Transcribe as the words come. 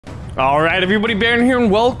Alright everybody, Baron here and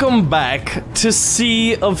welcome back to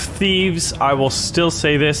Sea of Thieves. I will still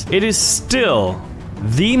say this, it is still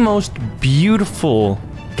the most beautiful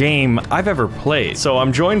game I've ever played. So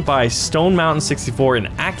I'm joined by Stone Mountain 64 and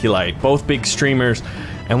Aculite, both big streamers,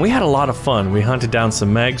 and we had a lot of fun. We hunted down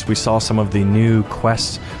some megs, we saw some of the new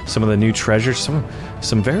quests, some of the new treasures,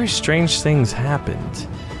 some very strange things happened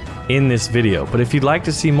in this video. But if you'd like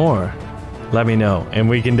to see more, let me know, and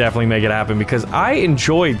we can definitely make it happen because I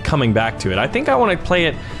enjoyed coming back to it. I think I want to play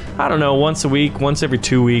it, I don't know, once a week, once every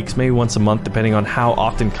 2 weeks, maybe once a month, depending on how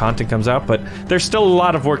often content comes out, but there's still a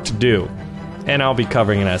lot of work to do, and I'll be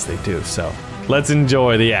covering it as they do, so let's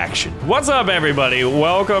enjoy the action. What's up, everybody?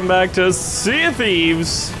 Welcome back to Sea of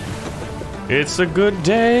Thieves. It's a good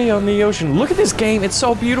day on the ocean. Look at this game, it's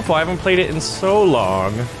so beautiful. I haven't played it in so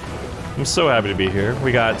long. I'm so happy to be here.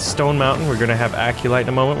 We got Stone Mountain. We're gonna have Aculite in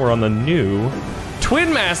a moment. We're on the new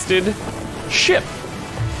twin-masted ship.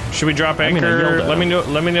 Should we drop anchor? Let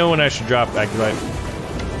me know when I should drop Aculite.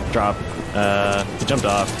 Drop. He jumped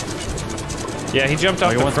off. Yeah, he jumped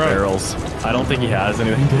off he the wants front. barrels. I don't think he has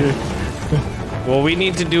anything, dude. Well, we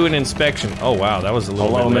need to do an inspection. Oh wow, that was a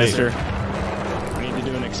little bit late. Mister. We need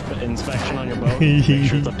to do an inspection on your boat. Make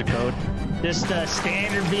sure it's up to code. Just a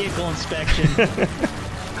standard vehicle inspection.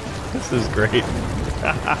 This is great.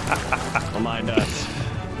 Don't mind us.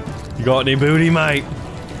 You got any booty, mate?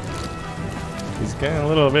 He's getting a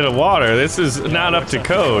little bit of water. This is not up to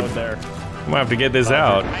code. There. I'm gonna have to get this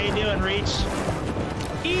out. How you doing, Reach?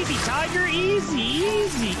 Easy, Tiger. Easy,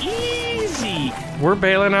 easy, easy. We're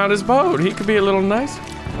bailing out his boat. He could be a little nice.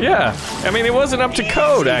 Yeah. I mean, it wasn't up to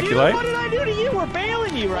code, Aculite. What did I do to you? We're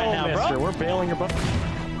bailing you right now, mister, bro. we're bailing your boat.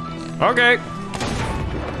 Okay.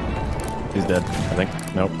 He's dead, I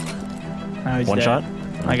think. Nope. Oh, he's One dead. shot?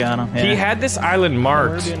 I got him. Yeah. He had this island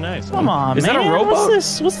marked. We're being nice. Come on, Is man. that a rowboat?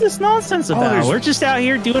 What's this nonsense about? there's- We're just out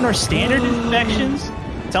here doing our standard inspections.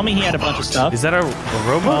 Tell me he had a bunch of stuff. Is that a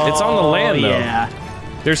rowboat? It's on the land, though. Yeah.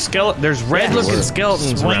 There's red-looking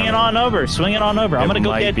skeletons Swing around. it on over. Swing it on over. I'm gonna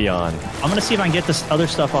go get. Be on. I'm gonna see if I can get this other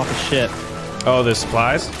stuff off his ship. Oh, the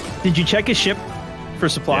supplies? Did you check his ship for Yeah,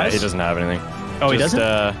 supplies? he doesn't have anything. Oh, he doesn't?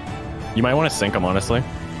 You might want to sink him, honestly.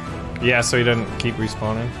 Yeah, so he doesn't keep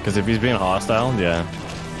respawning. Because if he's being hostile, yeah.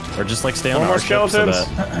 Or just like stay on One our more ship so skeletons.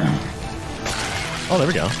 that... Oh, there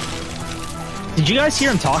we go. Did you guys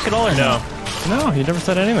hear him talk at all or no? No, he never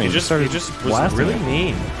said anything. He just was blasting really it.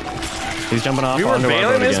 mean. He's jumping off We were onto our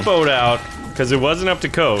bailing boat this again. boat out because it wasn't up to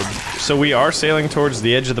code. So we are sailing towards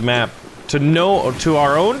the edge of the map to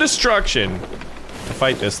our own destruction to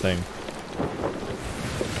fight this thing.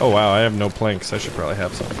 Oh wow, I have no planks. I should probably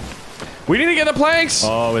have some. We need to get the planks!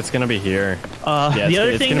 Oh, it's gonna be here. The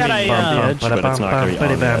other thing that I but it's not gonna be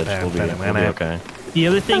on the edge. We'll be okay. the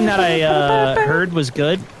other thing that I heard was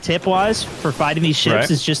good tip wise for fighting these ships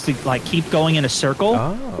Right. is just to like keep going in a circle.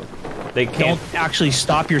 Oh. They can't. Don't actually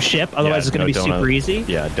stop your ship, otherwise it's gonna be super easy.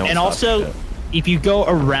 Yeah, don't. And stop also, the ship. if you go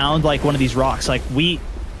around like one of these rocks, like we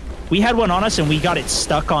had one on us and we got it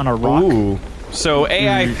stuck on a rock. Ooh. So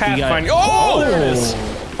AI pathfinding. Oh! There it is.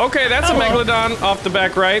 Okay, that's a Megalodon off the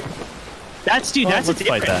back right. That's dude. That's a let's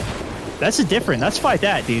fight different. that. That's a different. Let's fight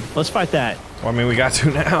that, dude. Let's fight that. Well, I mean, we got to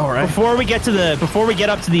now, right? Before we get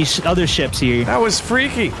up to these other ships here, That was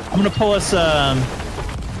freaky. I'm gonna pull us.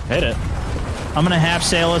 Hit it. I'm gonna half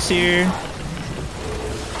sail us here.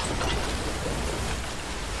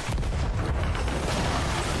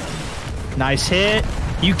 Nice hit.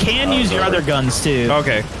 You can use your other guns too.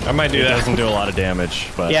 Okay, I might do It that. doesn't do a lot of damage,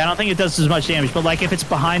 but Yeah, I don't think it does as much damage, but like if it's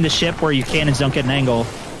behind the ship where your cannons don't get an angle.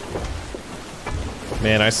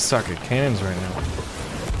 Man, I suck at cannons right now.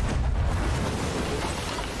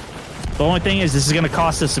 The only thing is this is gonna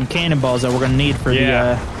cost us some cannonballs that we're gonna need for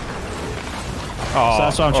Yeah. Oh, so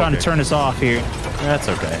that's why I'm trying to turn this off here. that's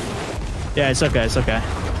okay. Yeah, it's okay, it's okay.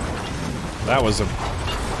 That was a.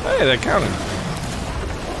 Hey, that counted.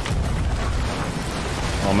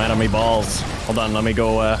 Oh man, on me balls. Hold on, let me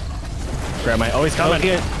go grab my. Oh, he's Go, coming.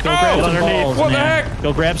 get, go Oh, grab some underneath. balls, What the man. heck?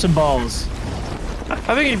 Go grab some balls. I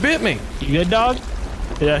think he bit me. You good, dog?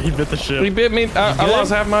 Yeah, he bit the He ship. bit me. I good?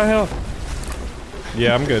 lost half my health.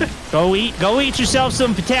 Yeah, I'm good. Go eat yourself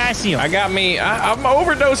some potassium. I got me. I'm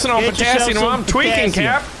overdosing on Get yourself potassium. some I'm tweaking, potassium.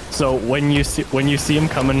 Cap. So when you see him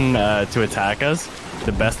coming to attack us,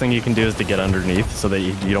 the best thing you can do is to get underneath so that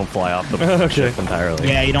you don't fly off the Okay. ship entirely.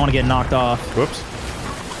 Yeah, you don't want to get knocked off. Whoops.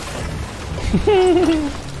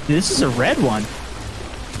 This is a red one.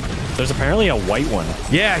 There's apparently a white one.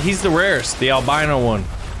 Yeah, he's the rarest. The albino one.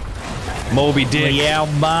 Moby Dick. The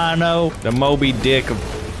albino. The Moby Dick of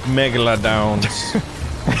Megalodons.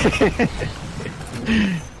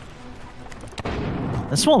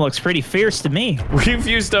 This one looks pretty fierce to me. We've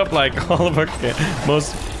used up like all of our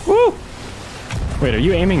most. Woo! Wait, are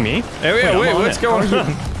you aiming me? Hey, wait, what's going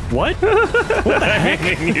on? What? Yeah,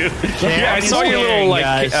 I saw your little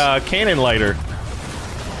like cannon lighter.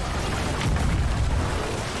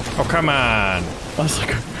 Oh, come on. I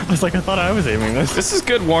was like, I thought I was aiming this. This is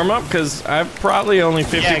good warm up because I'm probably only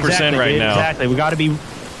 50% exactly, right now. Exactly. We gotta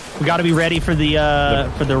be ready for the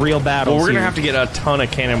real battle. Well, we're gonna have to get a ton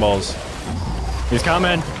of cannonballs. He's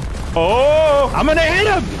coming. Oh! I'm gonna hit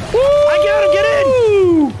him. Woo! I got him. Get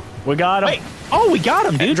in. We got him. Wait. Oh, we got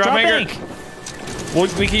him, dude. Drop anchor. bank. Well,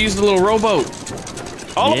 we can use the little rowboat.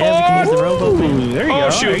 All Yeah, we can use the rowboat. Ooh, There you go.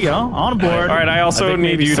 Shoot. There you go. On board. All right, I also think need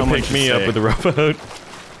maybe you to someone pick should me up stay. with the rowboat.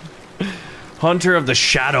 Hunter of the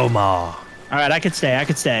Shadow Maw. All right, I could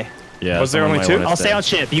stay. Yeah. Was there someone only might two? wanna I'll stay stay. on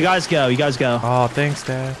ship. You guys go. Oh, thanks,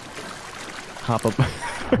 Dad. Hop up.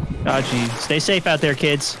 Oh, gee. Stay safe out there,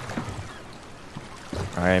 kids.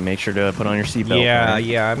 All right, make sure to put on your seatbelt. Yeah, man.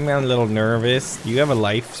 yeah, I'm a little nervous. You have a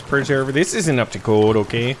life preserver. This isn't up to code,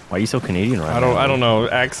 okay? Why are you so Canadian right now? I don't know.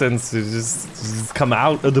 Accents just come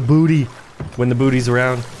out of the booty when the booty's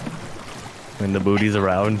around. When the booty's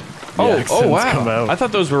around. the Oh accents come wow! out. I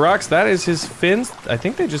thought those were rocks. That is his fins. I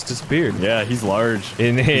think they just disappeared. Yeah, he's large.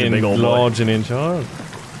 In He's a big old boy. large and in charge.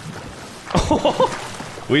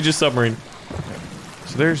 We just submarine.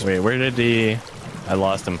 So there's. Wait, where did he? I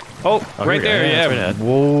lost him. Oh, Oh, right here we go. there. Yeah, Yeah. it's right ahead.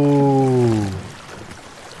 Whoa.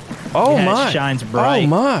 Oh Yeah, my! it shines bright. Oh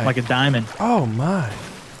my! Like a diamond. Oh my!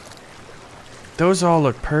 Those all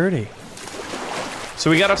look pretty. So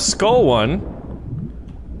we got a skull one.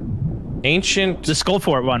 Ancient. The skull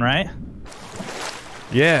fort one, right?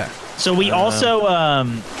 Yeah. So we also,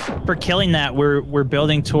 for killing that, we're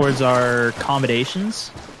building towards our accommodations.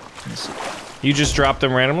 You just dropped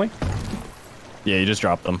them randomly? Yeah, you just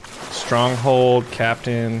dropped them. Stronghold,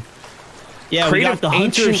 Captain. Yeah, we got the Hunter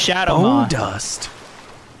Ancient Shadow Bone Mod. Dust.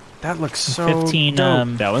 That looks so 15. dope.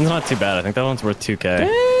 That one's not too bad. I think that one's worth 2K.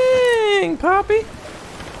 Dang, Poppy.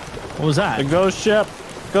 What was that? The ghost ship.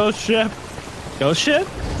 Ghost ship. Ghost ship?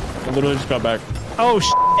 I literally just got back. Oh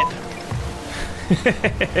shit!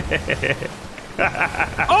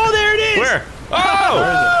 Oh, there it is! Where?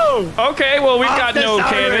 Oh! Okay, well we've got no this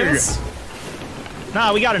cannons.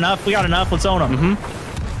 Nah, we got enough. We got enough. Let's own them.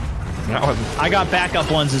 That one- I got backup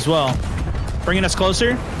ones as well. Bringing us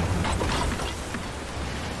closer.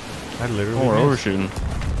 I literally. Oh, we're missed. overshooting.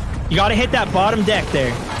 You gotta hit that bottom deck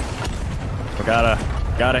there. We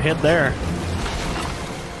gotta hit there.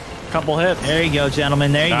 Couple hits. There you go,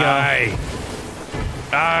 gentlemen. There you go. Aye.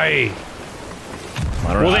 Aye.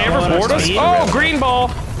 I don't Will know. they ever Oh, board us? speed. Oh, green ball.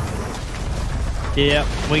 Yep,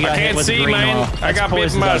 we got I hit can't with the see, green man. wall. I That's got bitten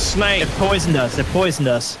poisoned by a us. snake. It poisoned us. It poisoned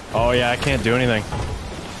us. Oh yeah, I can't do anything.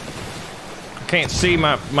 I can't see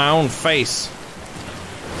my own face.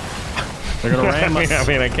 They're gonna ram us. I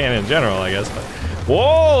mean, I can in general, I guess. But.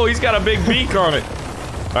 Whoa, he's got a big beak on it.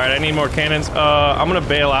 All right, I need more cannons. I'm gonna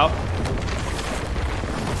bail out.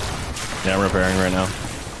 Yeah, I'm repairing right now.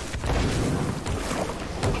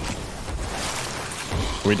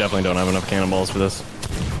 We definitely don't have enough cannonballs for this.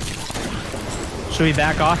 Should we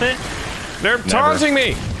back off it? They're taunting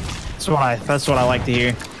me. That's what I like to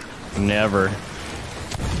hear. Never.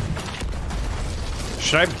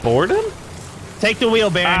 Should I board him? Take the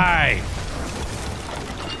wheel, Baron. Aye.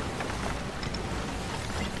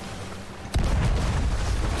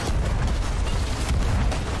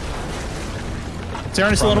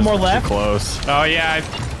 Turn us a little more Too left. close. Oh yeah,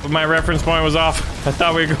 my reference point was off. I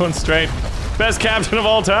thought we were going straight. Best captain of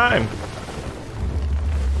all time.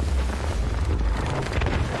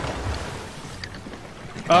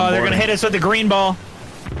 Oh, they're gonna hit us with the green ball.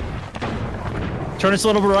 Turn us a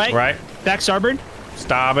little bit right. Right. Back starboard.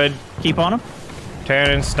 Starboard. Keep on them.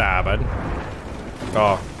 Turning starboard.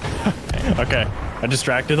 Oh. Okay. I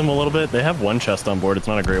distracted them a little bit. They have one chest on board. It's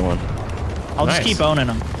not a great one. I'll Nice. just keep owning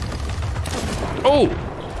them. Oh!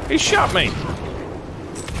 He shot me.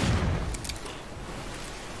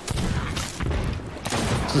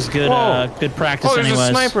 This is good. Whoa. Good practice, Oh, there's anyways.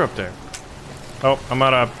 a sniper up there. Oh, I'm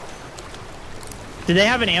out of. Did they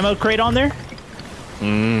have an ammo crate on there?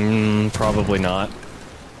 Probably not.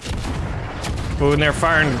 Oh, and they're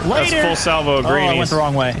firing us full salvo of Oh, I went greenies. the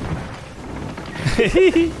wrong way.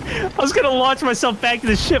 I was gonna launch myself back to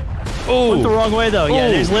the ship. Went the wrong way though. Yeah,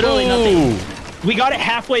 there's literally nothing. We got it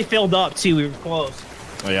halfway filled up too. We were close.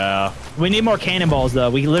 Yeah. We need more cannonballs though.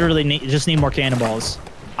 We literally just need more cannonballs.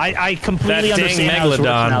 I completely That dang understand how this works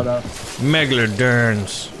Megalodon. now though.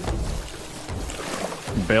 Megalodons.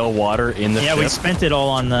 Bail water in the Yeah, ship. we spent it all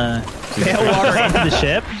on the bail water into the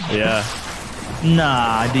ship. Yeah.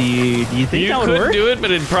 Nah, dude. Do you think that would could work? do it, but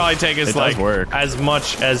it'd probably take us It like does work. as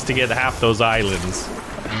much as to get half those islands.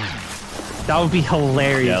 That would be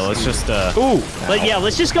hilarious. Yeah, let's just Ooh. But yeah,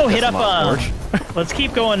 let's just go hit up. Torch. Let's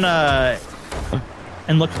keep going.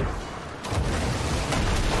 And look.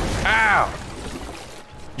 Ow.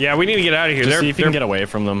 Yeah, we need to get out of here. Just see if you can get away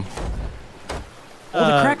from them. Oh,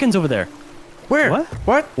 the Kraken's over there. Where? What?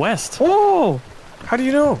 What? West. Oh, How do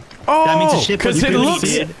you know? Oh, that means a ship with 'cause it booty. looks.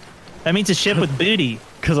 Dude. That means a ship with booty.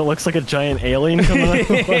 Because it looks like a giant alien coming out of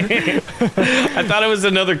the water. I thought it was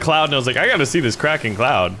another cloud, and I was like, I gotta see this Kraken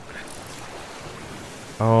cloud.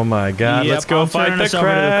 Oh my God! Yep, Let's go I'm fight turning the us over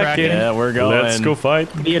to the Kraken. Kraken. Yeah, we're going. Let's go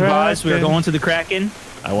fight. Be advised, we are Kraken. going to the Kraken.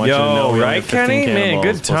 I want you to know we only right, have 15 Kenny? Man, cannonballs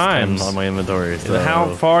good plus 10 times. on my inventory. So How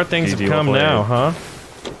far things have GG come will play. now, huh?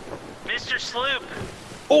 Mr. Sloop.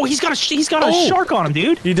 Oh, he's got a Oh. shark on him,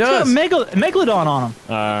 dude. He does. He's got a Megalodon on him.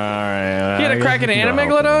 Alright. He had a Kraken and a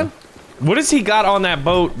Megalodon? What has he got on that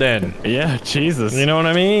boat then? Yeah, Jesus. You know what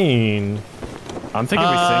I mean? I'm thinking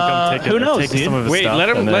we sink him, take who knows, take dude? some of his Wait, stuff, let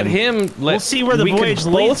and then- we'll see where the we voyage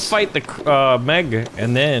can both leads. fight the Meg,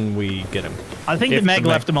 and then we get him. I think If the Meg the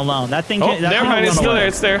left him alone. That thing. Oh, that never thing mind. It's went still away. there.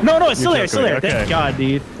 It's there. No, it's still there. You're It's still there. joking, Thank okay. God,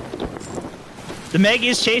 dude. The Meg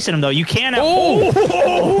is chasing him though. You can't.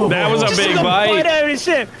 Oh! That was a Just big took bite. out of his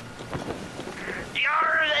ship.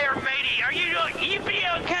 You're there, matey. Are you be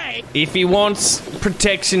okay? If he wants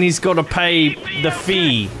protection, he's got to pay the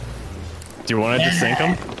fee. Do you want to just sink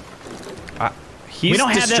him? He's We don't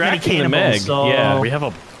have that many distracting the Meg. cannibals, so- Yeah. We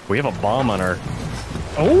have a bomb on our.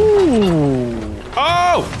 Oh.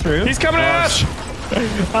 Oh! True. He's coming at us!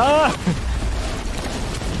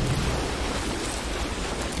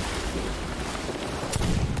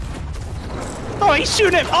 Oh, he's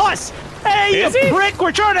shooting at us. Hey, Is you he? prick!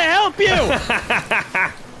 We're trying to help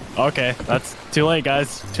you. Okay, that's too late,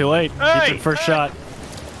 guys. Too late. Hey, He took first shot.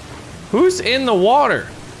 Who's in the water?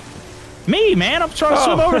 Me, man. I'm trying to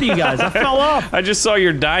swim Oh. over to you guys. I fell off. I just saw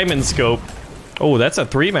your diamond scope. Oh, that's a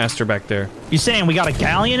 3-master back there. You saying we got a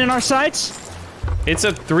galleon in our sights? It's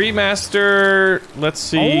a 3-master. Let's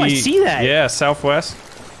see. Oh, I see that. Yeah, southwest.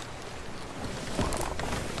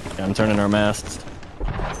 Yeah, I'm turning our masts.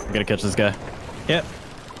 I'm gonna catch this guy. Yep.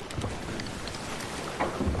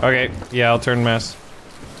 Okay, yeah, I'll turn mast.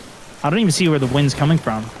 I don't even see where the wind's coming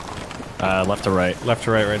from. Left to right. Left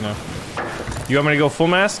to right now. You want me to go full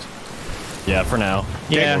mast? Yeah, for now.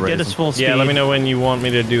 Yeah, we'll get raise us him. full speed. Yeah, let me know when you want me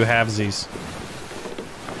to do halvesies.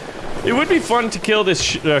 It would be fun to kill this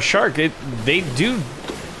shark. They do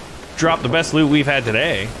drop the best loot we've had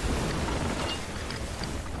today.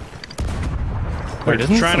 We're Wait,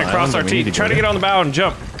 isn't trying to this an cross island our that we need teeth. to Try go to get to? on the bow and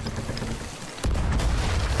jump.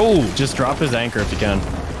 Oh, Just drop his anchor if you can.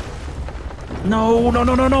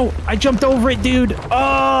 No. I jumped over it, dude.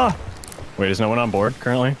 Ah. Wait, is no one on board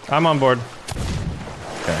currently? I'm on board.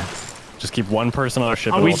 Okay. Just keep one person on our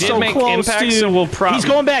ship. Oh, at We all he's did so times. make close, impact, dude. so we'll probably He's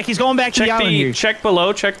going back. He's going back to the island here. check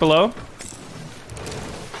below. Check below.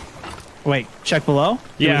 Wait, check below.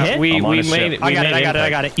 Did Yeah, hit? we I'm on made a ship. it. I got it. I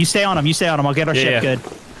got it. You stay on him. I'll get our Yeah, ship yeah. good.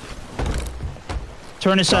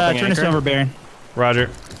 Turn us Dropping anchor? over, Baron. Roger.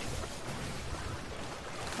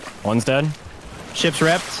 One's dead. Ship's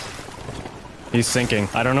repped. He's sinking.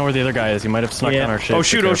 I don't know where the other guy is. He might have snuck Yeah. on our ship. Oh Be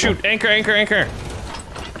shoot! Oh careful. shoot! Anchor! Anchor! Anchor!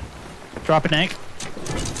 Drop an anchor.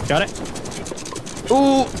 Got it.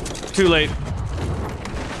 Ooh! Too late.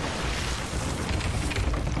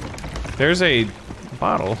 There's a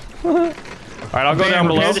bottle. All right, I'll go down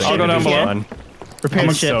below. repair the I'll go ship down if you below. can. Repair I'm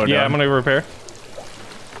the ship. so Yeah, done. I'm gonna repair.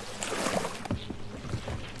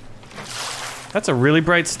 That's a really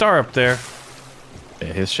bright star up there.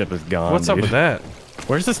 Yeah, his ship is gone. What's up dude. with that?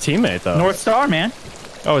 Where's his teammate though? North Star, man.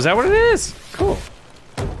 Oh, is that what it is? Cool.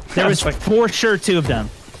 There was for sure 2 of them.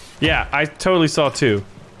 Yeah, I totally saw 2.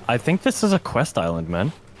 I think this is a quest island,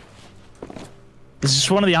 man. This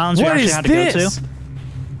is one of the islands we What actually is had to go this? to.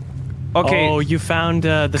 Okay, Oh, you found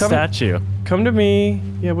the Come- statue. come to me.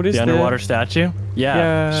 Yeah, what is The underwater statue? Yeah.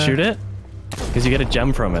 Yeah. Shoot it. Because you get a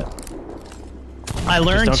gem from it. I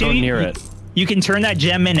learned Just don't too. go near it. You can turn that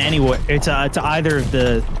gem in anywhere. It's to either of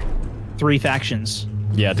the 3 factions.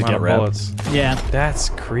 Yeah, to Amount get of red. bullets. Yeah. That's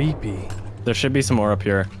creepy. There should be some more up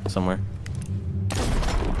here somewhere.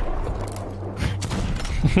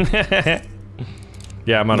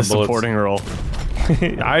 Yeah, I'm out The of bullets. supporting role.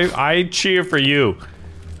 I cheer for you.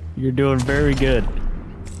 You're doing very good.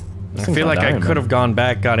 I feel like I could have gone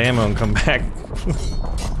back, got ammo, and come back.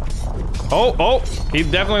 Oh, he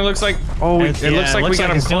definitely looks like. Oh, it Yeah, looks like we got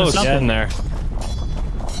him it's doing close. something. Get in there.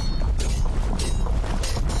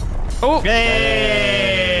 Oh,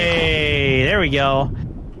 Hey, there we go.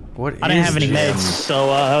 what I didn't have any this? meds, so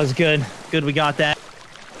that was good. Good, we got that.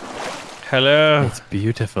 Hello. It's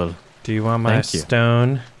beautiful. Do you want my Thank you.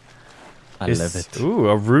 stone? I love it. Ooh,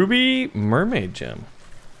 a ruby mermaid gem.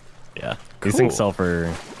 Yeah. Cool. These things sell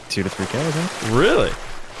for 2 to 3K, I think. Really?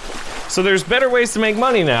 So there's better ways to make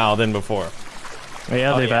money now than before. But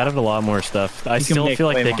yeah, they've yeah. added a lot more stuff. I You can still make feel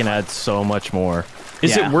like way they more can money. add so much more.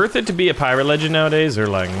 Is Yeah. it worth it to be a pirate legend nowadays, or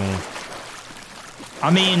like? I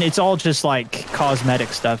mean, it's all just like cosmetic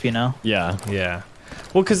stuff, you know. Yeah. Yeah.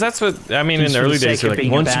 Well, because that's what I mean. Just In the for the early days, sake you're of like,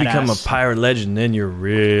 being a once you become a badass. pirate legend, then you're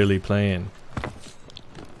really playing.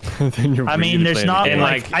 Then you're I mean, really there's playing not the game. And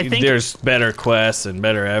like- like, I think- there's better quests and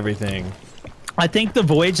better everything. I think the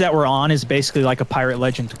voyage that we're on is basically like a pirate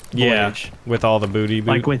legend Yeah, voyage, with all the booty.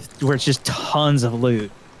 like where it's just tons of loot.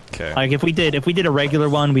 Okay. Like if we did a regular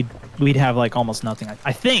one, we'd have like almost nothing.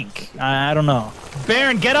 I think. I don't know.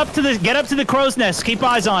 Baron, get up to the crow's nest. Keep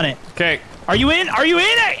eyes on it. Okay. Are you in? Are you in?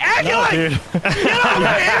 No, Acculate! dude. Get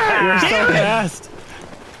over here! You're so Damn it! fast.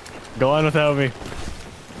 Go on without me.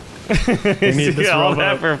 We need this all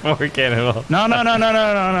that robot. for 4 cannonball. No.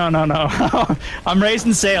 I'm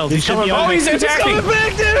raising sails. You should be coming on back. me. He's attacking. coming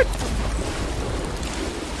back, dude.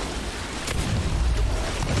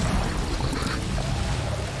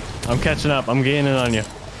 I'm catching up. I'm gaining on you.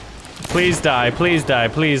 Please die. Please die.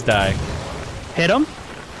 Please die. Hit him.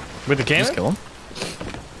 With the cannon? Just kill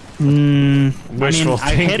him. Wishful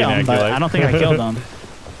I hit thinking, him, but Acculate. I don't think I killed him.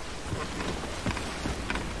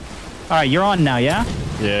 All right, you're on now, yeah?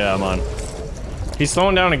 Yeah, I'm on. He's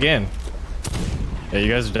slowing down again. Yeah,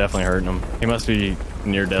 you guys are definitely hurting him. He must be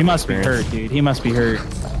near death. He must be experience. hurt, dude. He must be hurt.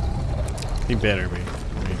 He better be.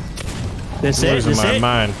 This it. Losing This my it.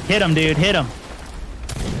 mind. Hit him, dude. Hit him.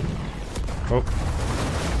 Oh.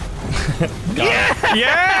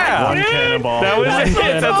 Yeah! One cannonball. That was One it.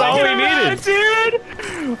 That's all we cannonball. needed.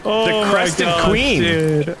 dude. Oh The my crested gosh, queen.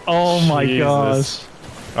 dude. Oh my Jesus.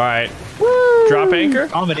 gosh. All right. Drop anchor.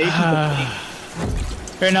 Combination.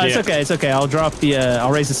 Here, no, it's Yeah. okay. It's okay. I'll drop the.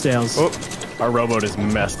 I'll raise the sails. Oh. Our rowboat is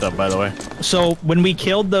messed up, by the way. So when we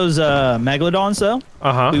killed those megalodons, though,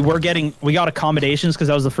 Uh-huh. we got accommodations because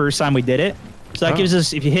that was the first time we did it. So that Oh. gives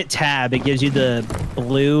us, if you hit tab, it gives you the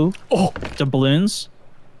blue, the balloons.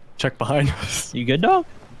 Check behind us. You good, dog?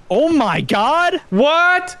 Oh my God!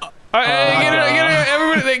 What?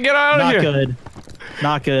 Everybody, get out of Not here. good.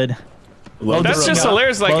 Not good. Load That's this just thing up.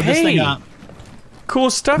 hilarious. Like, Load this thing hey, up.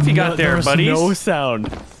 cool stuff you got there, There's buddies. no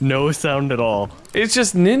sound. No sound at all. It's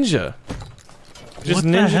just ninja. Just What the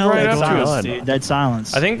ninja hell right is up to going us. on? Dude, dead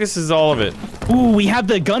silence. I think this is all of it. Ooh, we have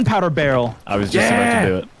the gunpowder barrel. I was just about Yeah. to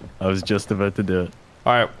do it. I was just about to do it.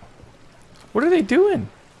 All right. What are they doing?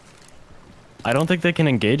 I don't think they can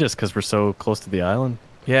engage us because we're so close to the island.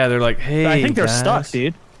 Yeah, they're like, hey, I think they're guys. stuck,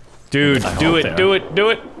 dude. Dude, I do hope it, they do are. it, do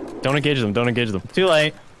it. Don't engage them. Don't engage them. Too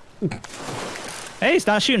late. Hey, he's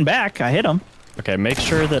not shooting back. I hit him. Okay, make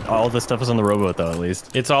sure that all this stuff is on the rowboat, though, at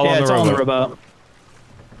least. It's all Yeah, on it's the all on the rowboat. rowboat.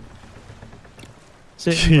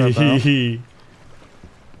 Sit in the rowboat.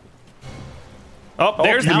 Oh,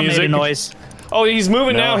 there's the now made music. a noise. Oh, he's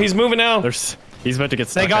moving No. now. He's moving now. He's about to get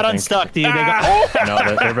stuck. They got I think. unstuck, dude. They got.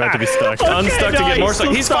 No, they're about to be stuck. Unstuck to get more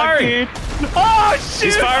stuck. He's firing. Dude. Oh shoot!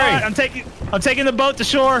 He's firing. Alright, I'm taking the boat to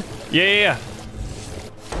shore. Yeah.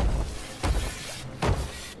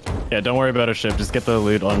 Yeah, don't worry about our ship. Just get the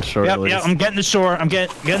loot on shore. Yep, at least. yep. I'm getting to shore. I'm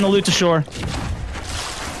getting the loot to shore.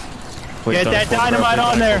 Please Get don't that pull the barrel, dynamite please on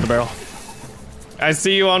don't there. pull the barrel. I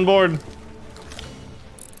see you on board.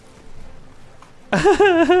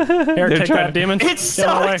 Here, take trying- that, demon. It's Get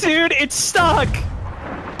away. stuck, dude. It's stuck.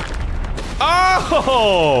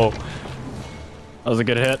 Oh! That was a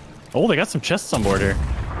good hit. Oh, they got some chests on board here.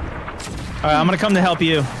 All right, I'm gonna come to help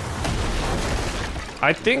you.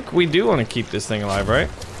 I think we do want to keep this thing alive, right?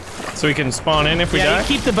 So we can spawn in if we Yeah, die? you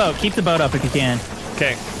keep the boat. Keep the boat up if you can.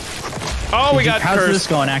 Okay. Oh, we got How's this cursed.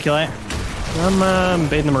 going, Acculate? I'm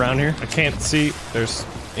baiting them around here. I can't see. There's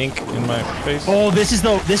ink in my face. Oh, this is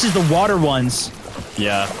the water ones.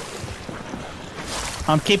 Yeah.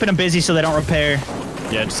 I'm keeping them busy so they don't repair.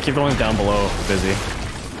 Yeah, just keep the ones down below busy.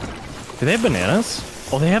 Do they have bananas?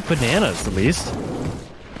 Oh, they have bananas, at least.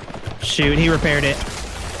 Shoot, he repaired it.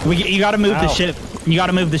 You gotta move the Ow. ship. You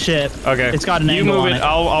gotta move the ship. Okay. It's got an you angle move on it. it.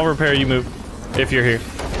 I'll repair. You move. If you're here.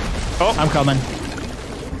 I'm coming.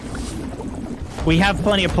 We have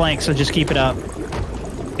plenty of planks, so just keep it up.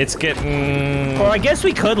 It's getting. Or I guess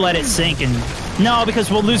we could let it sink and... No, because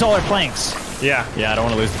we'll lose all our planks. Yeah. Yeah, I don't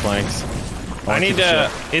want to lose the planks. I need to.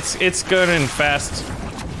 It's good and fast.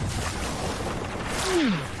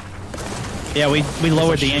 Yeah, we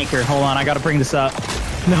lowered the anchor. Hold on, I gotta bring this up.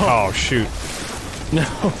 No. Oh shoot. No,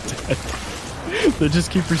 they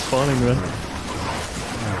just keep respawning, man.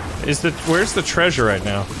 Where's the treasure right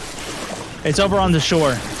now? It's over on the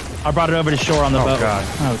shore. I brought it over to shore on the boat. God.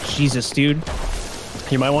 Oh, Jesus, dude.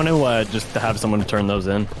 You might want to just to have someone to turn those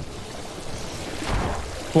in.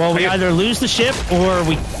 Well, we either lose the ship or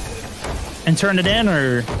and turn it in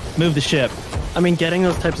or move the ship. I mean, getting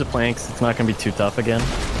those types of planks, it's not going to be too tough again.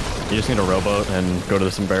 You just need a rowboat and go to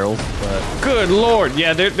some barrels. But Good lord.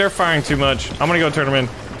 Yeah, they're firing too much. I'm gonna go turn them in.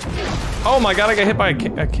 Oh my god, I got hit by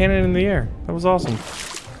a cannon in the air. That was awesome.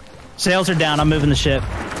 Sails are down. I'm moving the ship.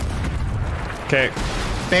 Okay.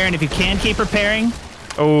 Baron, if you can keep repairing.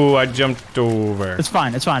 Oh, I jumped over. It's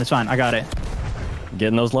fine. It's fine. It's fine. I got it.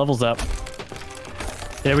 getting those levels up.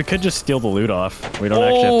 Yeah, we could just steal the loot off. We don't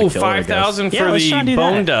actually have to kill 5,000 for let's try the and do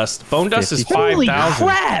bone that. dust. Bone dust is 50. 5,000. Holy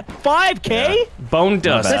crap! 5K? Yeah. Bone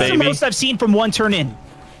dust, bad. That's baby. the most I've seen from one turn in.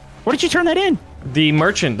 Where did you turn that in? The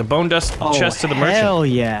merchant, the bone dust chest to the merchant. Hell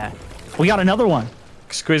yeah. We got another one.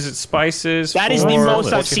 Exquisite spices. That is the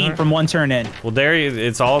most I've seen from one turn in. Well, there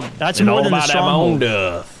it's all. That's it's more all than the about that bone stronghold.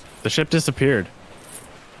 dust. The ship disappeared.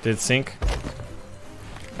 Did it sink?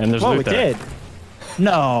 And there's Whoa, loot it there. did.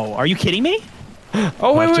 No, are you kidding me?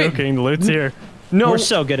 Oh, wait, Not wait. joking, the loot's here. No. We're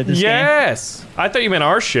so good at this game. Yes. I thought you meant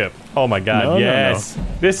our ship. Oh my god, No, no, yes.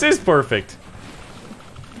 This is perfect.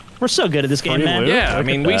 We're so good at this game, Free man. loot? Yeah, I Look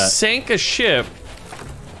mean, at we that. sank a ship.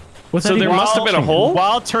 What's So that there even- must have been a hole?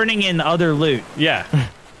 While turning in other loot. Yeah.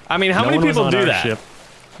 I mean, how No many one was people on do our that? ship.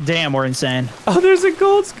 Damn, we're insane. Oh, there's a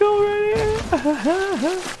gold skull right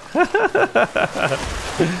here.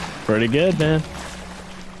 Pretty good, man.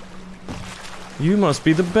 You must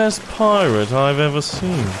be the best pirate I've ever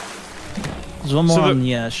seen. There's one more So the- on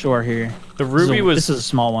the shore here. The ruby was. This is a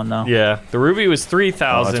small one, though. Yeah, the ruby was Oh,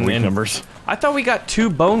 3,000. that's weak and numbers. I thought we got 2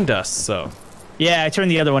 bone dusts, though. Yeah, I turned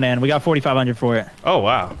the other one in. We got 4,500 for it. Oh,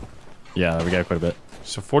 wow. Yeah, we got quite a bit.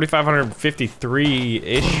 So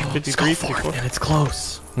 4,553-ish, 53, 54. And it's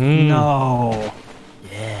close. No.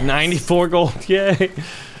 94 gold, yay.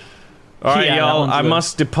 All right, Yeah, that y'all, one's I good.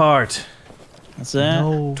 must depart. That's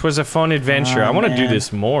it. Twas a fun adventure. Oh, I want to do man.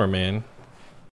 this more, man.